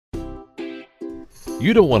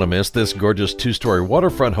You don't want to miss this gorgeous two-story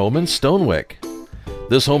waterfront home in Stonewick.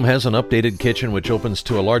 This home has an updated kitchen which opens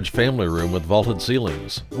to a large family room with vaulted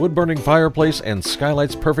ceilings, wood-burning fireplace, and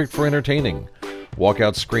skylights perfect for entertaining,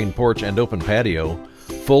 walkout screen porch and open patio,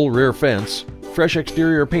 full rear fence, fresh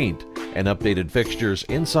exterior paint, and updated fixtures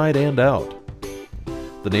inside and out.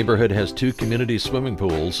 The neighborhood has 2 community swimming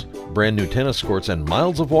pools, brand new tennis courts, and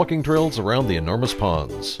miles of walking trails around the enormous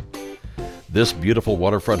ponds. This beautiful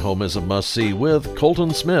waterfront home is a must-see with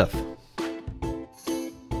Colton Smith.